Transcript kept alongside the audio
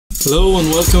Hello and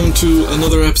welcome to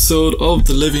another episode of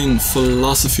The Living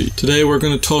Philosophy. Today we're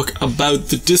going to talk about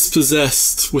The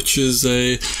Dispossessed, which is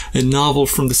a novel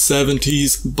from the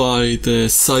 70s by the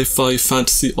sci-fi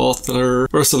fantasy author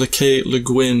Ursula K Le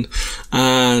Guin,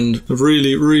 and a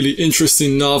really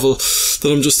interesting novel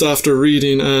that I'm just after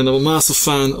reading, and I'm a massive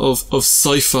fan of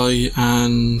sci-fi,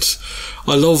 and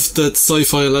I love that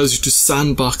sci-fi allows you to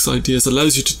sandbox ideas,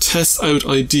 allows you to test out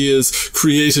ideas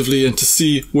creatively and to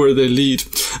see where they lead.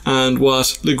 And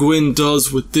what Le Guin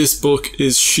does with this book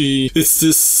is it's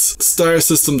this star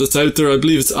system that's out there. I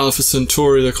believe it's Alpha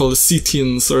Centauri. They're called the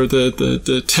Cetians, or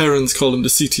the Terrans call them the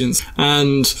Cetians.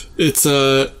 And it's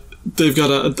they've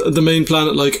got the main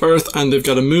planet like Earth, and they've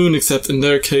got a moon, except in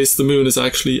their case the moon is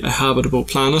actually a habitable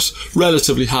planet,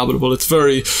 relatively habitable. It's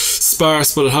very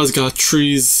sparse, but it has got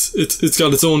trees. It's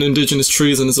got its own indigenous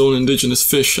trees and its own indigenous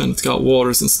fish, and it's got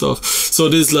waters and stuff. So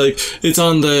it is like, it's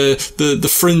on the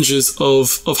fringes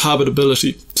of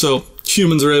habitability. So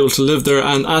humans are able to live there,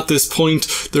 and at this point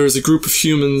there is a group of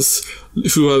humans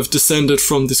who have descended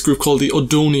from this group called the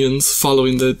Odonians,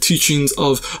 following the teachings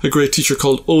of a great teacher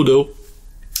called Odo.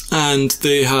 And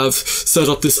they have set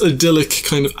up this idyllic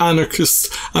kind of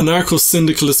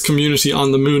anarcho-syndicalist community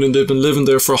on the moon, and they've been living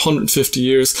there for 150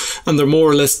 years, and they're more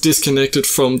or less disconnected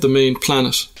from the main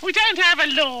planet. We don't have a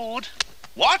lord.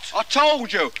 What? I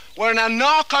told you, we're an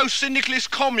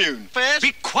anarcho-syndicalist commune. Fairs?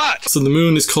 Be quiet! So the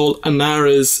moon is called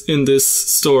Annarres in this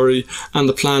story, and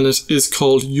the planet is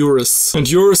called Urras. And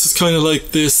Urras is kind of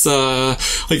like this, I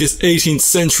guess, 18th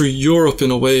century Europe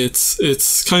in a way.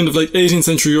 It's kind of like 18th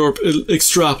century Europe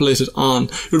extrapolated on.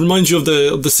 It reminds you of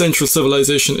the central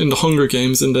civilization in the Hunger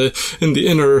Games, in the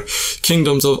inner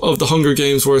kingdoms of the Hunger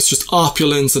Games, where it's just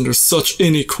opulence and there's such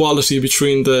inequality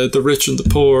between the rich and the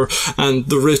poor, and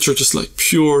the rich are just like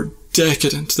pure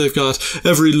decadent. They've got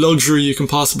every luxury you can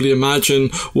possibly imagine,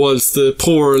 whilst the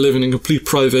poor are living in complete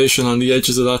privation on the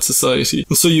edges of that society.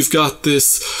 And so you've got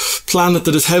this planet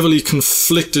that is heavily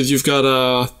conflicted. You've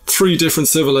got three different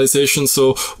civilizations.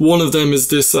 So one of them is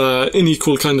this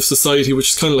unequal kind of society, which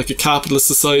is kind of like a capitalist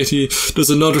society. There's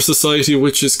another society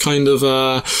which is kind of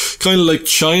like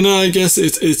China, I guess.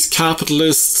 It's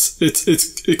capitalist.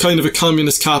 It's kind of a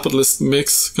communist capitalist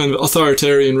mix, kind of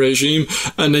authoritarian regime.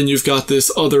 And then you've got this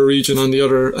other region on the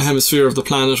other hemisphere of the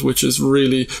planet, which is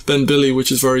really Benbilli,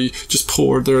 which is very just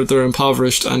poor. They're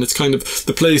impoverished, and it's kind of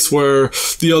the place where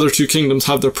the other two kingdoms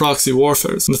have their proxy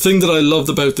warfares. And the thing that I loved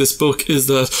about this book is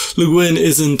that Le Guin she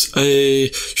isn't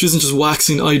just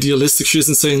waxing idealistic. She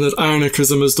isn't saying that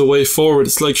anarchism is the way forward.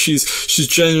 It's like she's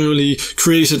genuinely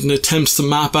created an attempt to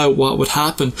map out what would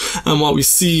happen. And what we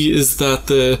see is that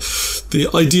the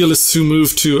idealists who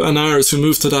move to Annarres, who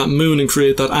move to that moon and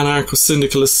create that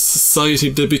anarcho-syndicalist society,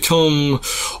 they become,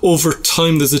 over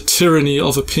time, there's a tyranny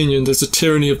of opinion, there's a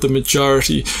tyranny of the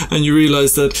majority, and you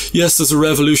realise that yes, there's a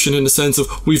revolution in the sense of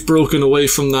we've broken away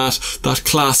from that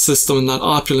class system and that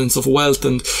opulence of wealth,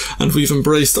 and we've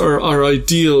embraced our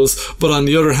ideals, but on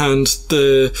the other hand,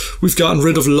 we've gotten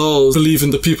rid of laws,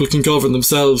 believing that people can govern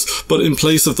themselves, but in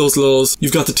place of those laws,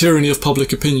 you've got the tyranny of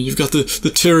public opinion, you've got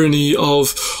the tyranny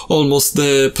of almost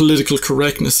the political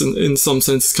correctness in some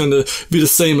sense. It's kind of be the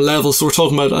same level, so we're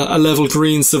talking about a level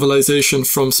green civilization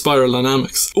from spiral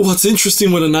dynamics. What's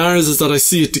interesting with Annarres is that I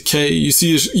see it decay. You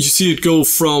see it go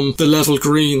from the level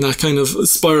green, that kind of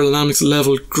spiral dynamics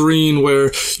level green,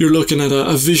 where you're looking at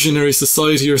a visionary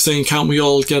society. You're saying, can't we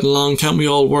all get along? Can't we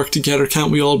all work together?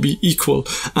 Can't we all be equal?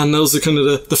 And those are kind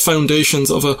of the foundations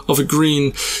of a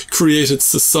green created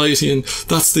society. And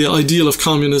that's the ideal of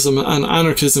communism and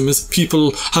anarchism, is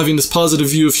people having this positive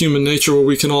view of human nature where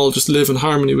we can all just live in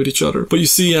harmony with each other. But you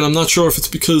see, and I'm not sure if it's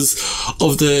because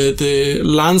of the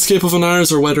landscape of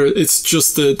Annarres or whether it's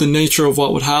just the nature of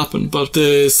what would happen, but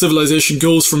the civilization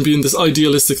goes from being this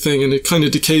idealistic thing, and it kind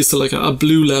of decays to like a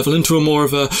blue level, into a more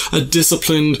of a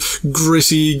disciplined,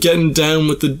 gritty, getting down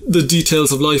with the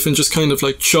details of life and just kind of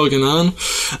like chugging on.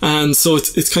 And so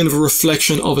it's kind of a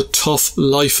reflection of a tough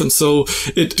life, and so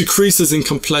it decreases in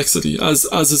complexity as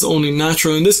is only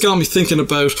natural. And this got me thinking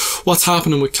about what's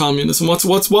happening with communism. What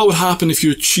would happen if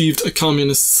you achieved a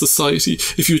communist society,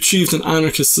 if you achieved an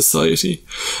anarchist society?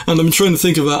 And I'm trying to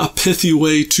think of a pithy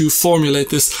way to formulate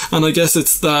this, and I guess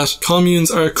it's that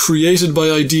communes are created by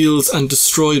ideals and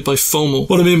destroyed by FOMO.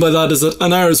 What I mean by that is that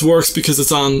Annarres works because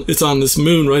it's on this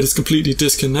moon, right? It's completely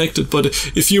disconnected. But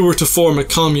if you were to form a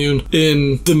commune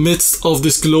in the midst of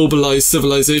this globalized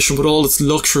civilization with all its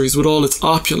luxuries, with all its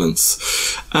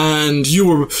opulence, and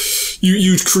you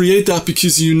you'd create that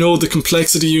because you know the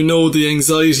complexity, you know the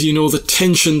anxiety, you know the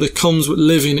tension that comes with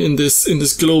living in this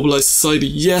globalized society.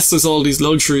 Yes, there's all these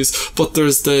luxuries, but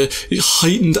there's the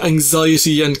heightened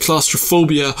anxiety and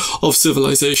claustrophobia of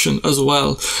civilization as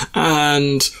well.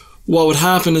 And what would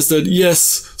happen is that,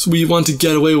 yes, we want to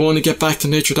get away, we want to get back to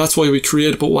nature, that's why we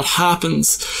create it, but what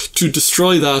happens to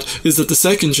destroy that is that the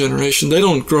second generation, they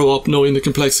don't grow up knowing the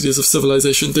complexities of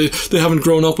civilization. They haven't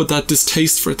grown up with that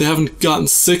distaste for it, they haven't gotten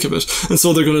sick of it, and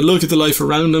so they're going to look at the life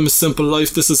around them, a simple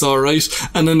life, this is alright,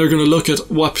 and then they're going to look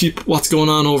at what's going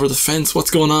on over the fence,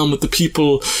 what's going on with the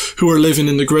people who are living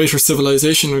in the greater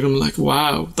civilization. They're going to be like,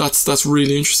 wow, that's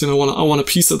really interesting, I want a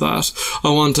piece of that. I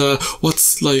want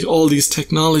what's like all these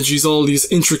technologies, all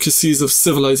these intricacies of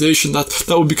civilization, that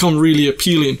would become really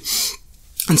appealing.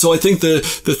 And so I think the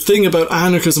thing about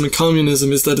anarchism and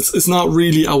communism is that it's not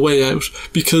really a way out,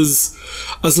 because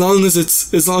as long as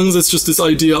it's just this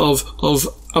idea of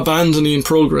abandoning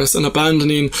progress and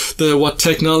abandoning what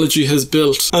technology has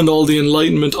built and all the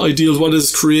Enlightenment ideals, what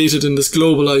is created in this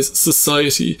globalized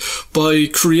society, by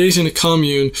creating a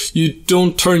commune, you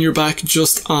don't turn your back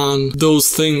just on those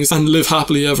things and live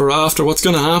happily ever after. What's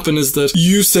going to happen is that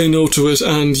you say no to it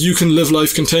and you can live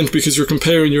life content because you're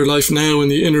comparing your life now and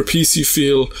the inner peace you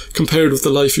feel compared with the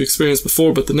life you experienced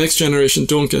before, but the next generation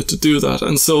don't get to do that.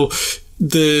 And so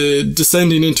the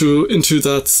descending into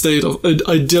that state of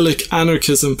idyllic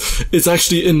anarchism is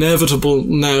actually inevitable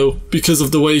now because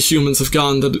of the way humans have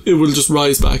gone, that it will just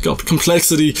rise back up.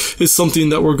 Complexity is something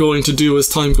that we're going to do as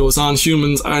time goes on.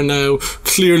 Humans are now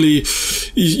clearly,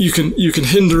 you can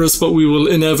hinder us, but we will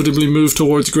inevitably move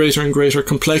towards greater and greater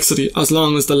complexity as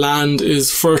long as the land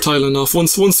is fertile enough.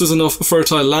 Once there's enough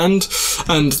fertile land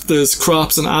and there's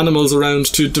crops and animals around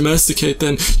to domesticate,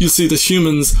 then you'll see that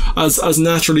humans, as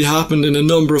naturally happened in a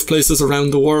number of places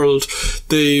around the world,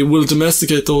 they will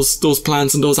domesticate those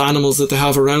plants and those animals that they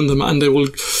have around them, and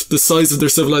the size of their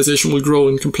civilization will grow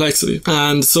in complexity.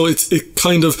 And so it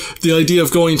kind of, the idea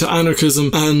of going to anarchism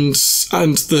and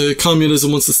the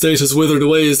communism once the state has withered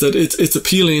away is that it's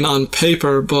appealing on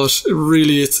paper, but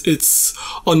really it's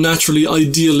unnaturally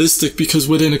idealistic, because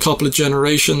within a couple of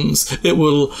generations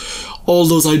all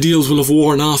those ideals will have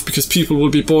worn off, because people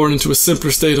will be born into a simpler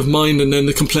state of mind, and then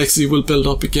the complexity will build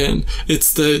up again.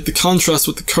 It's the contrast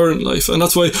with the current life. And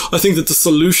that's why I think that the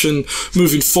solution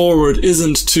moving forward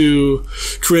isn't to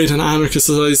create an anarchist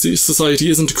society,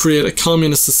 isn't to create a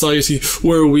communist society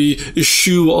where we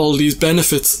eschew all these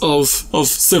benefits of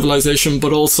civilization,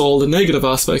 but also all the negative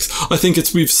aspects. I think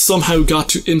we've somehow got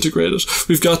to integrate it.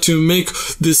 We've got to make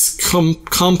this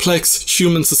complex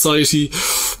human society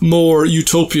more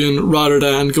utopian, rather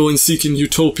than going seeking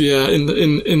utopia in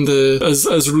the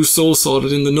as Rousseau saw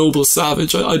it, in the noble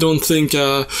savage. I don't think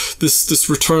this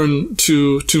return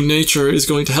to nature is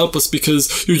going to help us,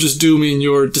 because you're just dooming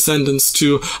your descendants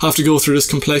to have to go through this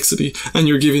complexity, and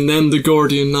you're giving them the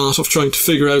Gordian knot of trying to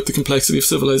figure out the complexity of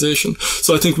civilization.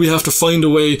 So I think we have to find a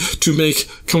way to make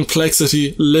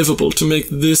complexity livable, to make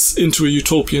this into a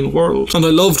utopian world. And I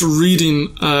loved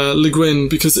reading Le Guin,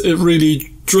 because it really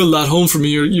drill that home for me.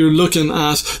 You're looking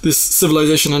at this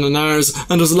civilization on Annarres,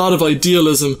 and there's a lot of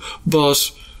idealism,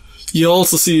 but you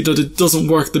also see that it doesn't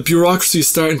work. The bureaucracy is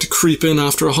starting to creep in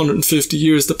after 150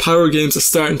 years. The power games are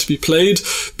starting to be played,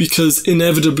 because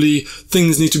inevitably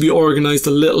things need to be organised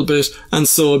a little bit, and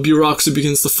so a bureaucracy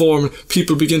begins to form.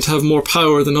 People begin to have more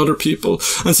power than other people,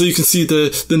 and so you can see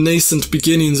the nascent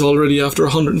beginnings already after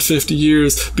 150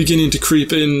 years beginning to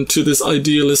creep into this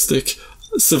idealistic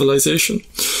civilization.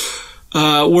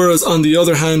 Whereas on the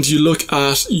other hand, you look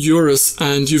at Urras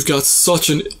and you've got such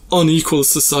an unequal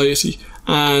society.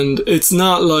 And it's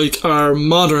not like our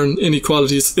modern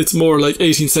inequalities, it's more like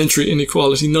 18th century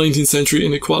inequality, 19th century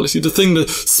inequality. The thing that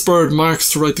spurred Marx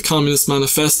to write the Communist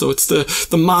Manifesto, it's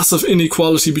the massive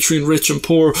inequality between rich and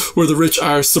poor, where the rich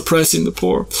are suppressing the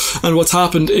poor. And what's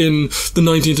happened in the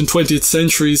 19th and 20th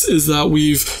centuries is that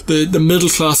the middle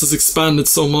class has expanded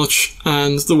so much,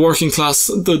 and the working class,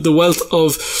 the wealth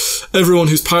of everyone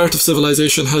who's part of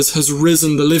civilization has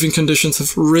risen, the living conditions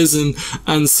have risen,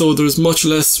 and so there's much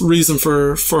less reason for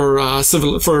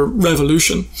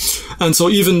revolution. And so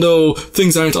even though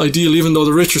things aren't ideal, even though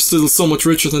the rich are still so much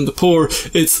richer than the poor,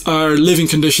 it's our living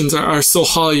conditions are so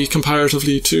high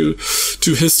comparatively to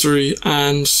history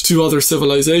and to other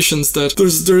civilizations that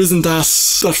there isn't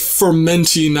that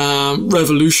fermenting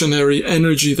revolutionary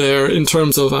energy there in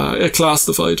terms of a class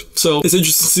divide. So it's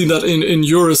interesting to see that in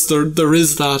Urras there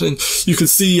is that, and you can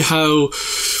see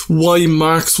why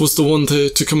Marx was the one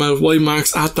to come out, why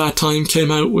Marx at that time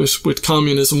came out with with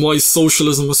communism, why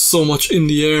socialism was so much in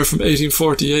the air from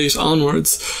 1848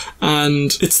 onwards.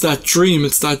 And it's that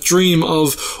dream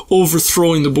of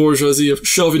overthrowing the bourgeoisie, of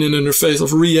shoving it in their face,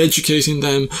 of re-educating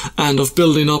them, and of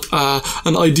building up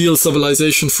an ideal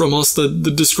civilization from us, the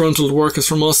disgruntled workers,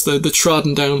 from us, the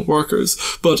trodden down workers.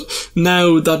 But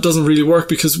now that doesn't really work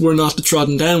because we're not the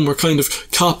trodden down, we're kind of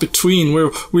caught between,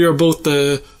 we are both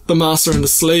the master and the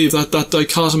slave. That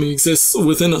dichotomy exists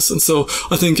within us. And so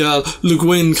I think Le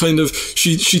Guin kind of,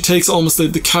 she takes almost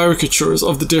the caricatures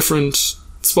of the different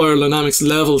spiral dynamics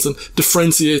levels and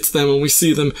differentiates them, and we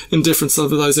see them in different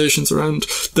civilizations around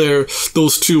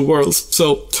those two worlds.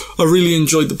 So I really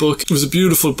enjoyed the book. It was a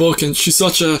beautiful book, and she's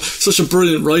such a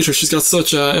brilliant writer. She's got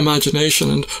such a imagination,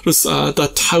 and there's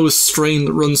that Taoist strain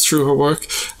that runs through her work,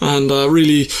 and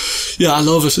really, yeah, I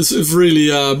love it. It's really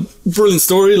a brilliant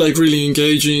story, like really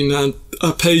engaging and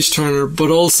a page turner,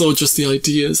 but also just the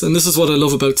ideas. And this is what I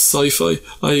love about sci-fi.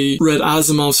 I read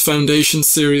Asimov's Foundation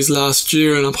series last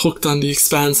year, and I'm hooked on The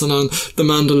Expanse and on The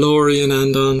Mandalorian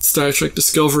and on Star Trek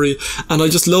Discovery. And I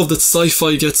just love that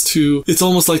sci-fi gets to, it's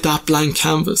almost like that blank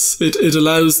canvas. It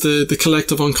allows the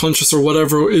collective unconscious or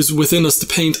whatever is within us to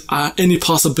paint any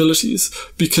possibilities,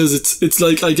 because it's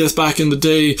like, I guess, back in the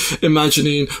day,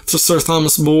 imagining Sir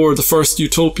Thomas More, the first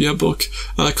Utopia book,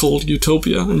 called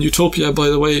Utopia. And Utopia, by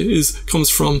the way, comes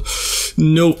from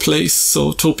no place,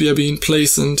 so topia being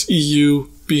place and EU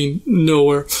being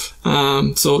nowhere.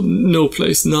 So no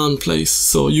place, non-place.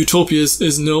 So utopia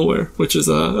is nowhere, which is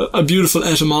a beautiful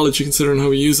etymology considering how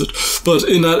we use it. But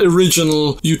in that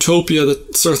original Utopia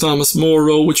that Sir Thomas More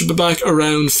wrote, which was back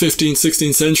around 15th,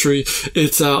 16th century,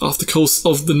 it's off the coast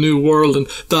of the New World, and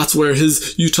that's where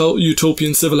his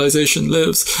utopian civilization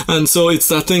lives. And so it's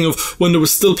that thing of when there were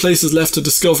still places left to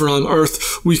discover on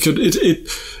Earth, we could,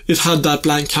 it had that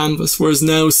blank canvas, whereas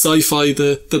now sci-fi,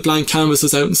 the blank canvas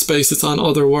is out in space, it's on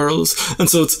other worlds. And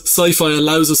so sci-fi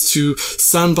allows us to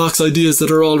sandbox ideas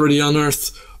that are already on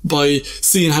Earth by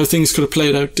seeing how things could have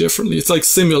played out differently. It's like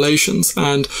simulations,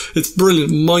 and it's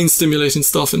brilliant, mind-stimulating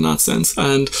stuff in that sense.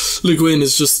 And Le Guin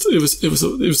is just, it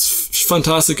was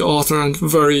fantastic author and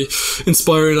very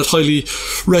inspiring. I'd highly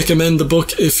recommend the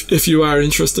book if you are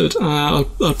interested. I'll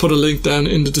put a link down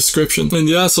in the description. And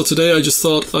yeah, so today I just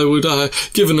thought I would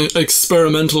give an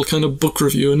experimental kind of book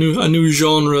review, a new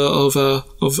genre of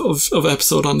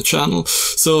episode on the channel.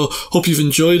 So hope you've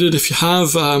enjoyed it. If you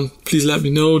have, please let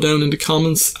me know down in the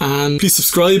comments, and please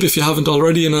subscribe if you haven't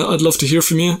already, and I'd love to hear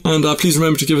from you. And please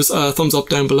remember to give us a thumbs up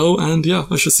down below, and yeah,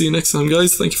 I shall see you next time,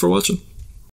 guys. Thank you for watching.